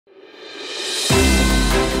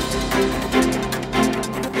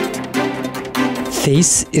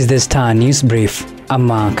This is the Star News Brief. I'm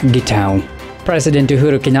Mark Gitau. President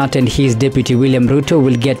Uhuru Kenyatta and his deputy William Ruto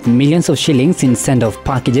will get millions of shillings in send-off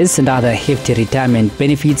packages and other hefty retirement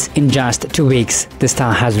benefits in just 2 weeks, the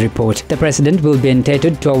Star has reported. The president will be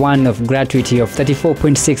entitled to a one-off gratuity of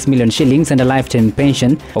 34.6 million shillings and a lifetime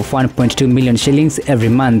pension of 1.2 million shillings every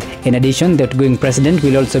month. In addition, the outgoing president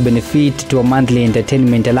will also benefit to a monthly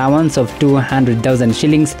entertainment allowance of 200,000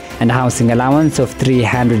 shillings and a housing allowance of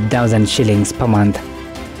 300,000 shillings per month.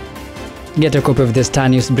 Get a copy of the Star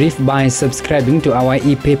News Brief by subscribing to our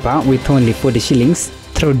e-paper with only 40 shillings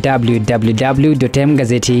through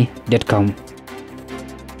www.mgazeti.com.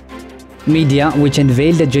 Media, which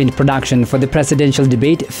unveiled a joint production for the presidential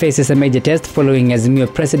debate, faces a major test following Azimio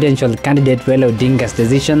presidential candidate Raila Odinga's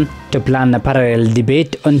decision to plan a parallel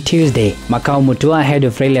debate on Tuesday. Makau Mutua, head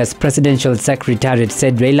of Raila's presidential secretariat,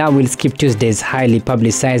 said Raila will skip Tuesday's highly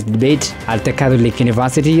publicized debate at the Catholic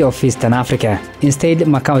University of Eastern Africa. Instead,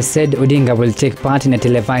 Makau said Odinga will take part in a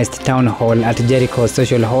televised town hall at Jericho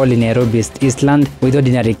Social Hall in Nairobi's Eastland with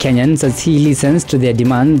ordinary Kenyans as he listens to their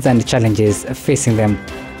demands and challenges facing them.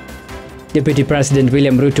 Deputy President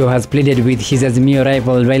William Ruto has pleaded with his Azimio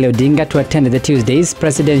rival Raila Odinga to attend the Tuesday's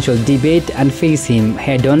presidential debate and face him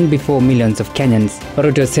head-on before millions of Kenyans.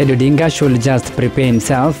 Ruto said Odinga should just prepare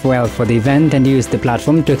himself well for the event and use the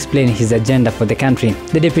platform to explain his agenda for the country.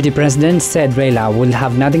 The Deputy President said Raila will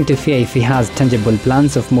have nothing to fear if he has tangible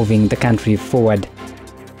plans of moving the country forward.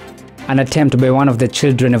 An attempt by one of the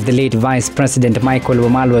children of the late Vice President Michael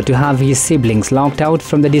Wamalwa to have his siblings locked out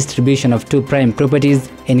from the distribution of 2 prime properties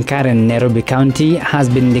in Karen, Nairobi County has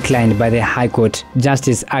been declined by the High Court.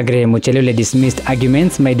 Justice Agre Muchelule dismissed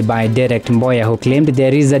arguments made by Derek Mboya, who claimed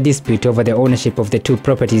there is a dispute over the ownership of the 2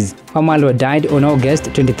 properties. Wamalwa died on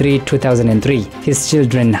August 23, 2003. His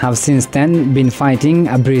children have since then been fighting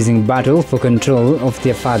a bruising battle for control of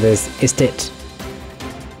their father's estate.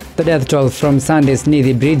 The death toll from Sunday's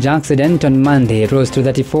Nithi Bridge accident on Monday rose to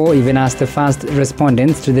 34 even as the first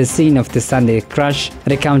respondents to the scene of the Sunday crash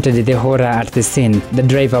recounted the horror at the scene. The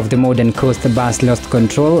driver of the Modern Coast bus lost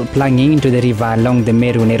control, plunging into the river along the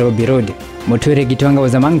Meru-Nairobi road. Muture Gitonga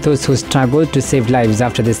was among those who struggled to save lives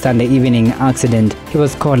after the Sunday evening accident. He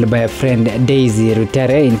was called by a friend, Daisy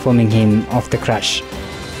Rutere, informing him of the crash.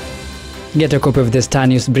 Get a copy of the Star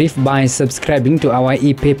News Brief by subscribing to our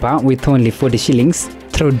e-paper with only 40 shillings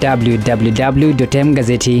through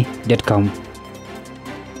www.mgazeti.com.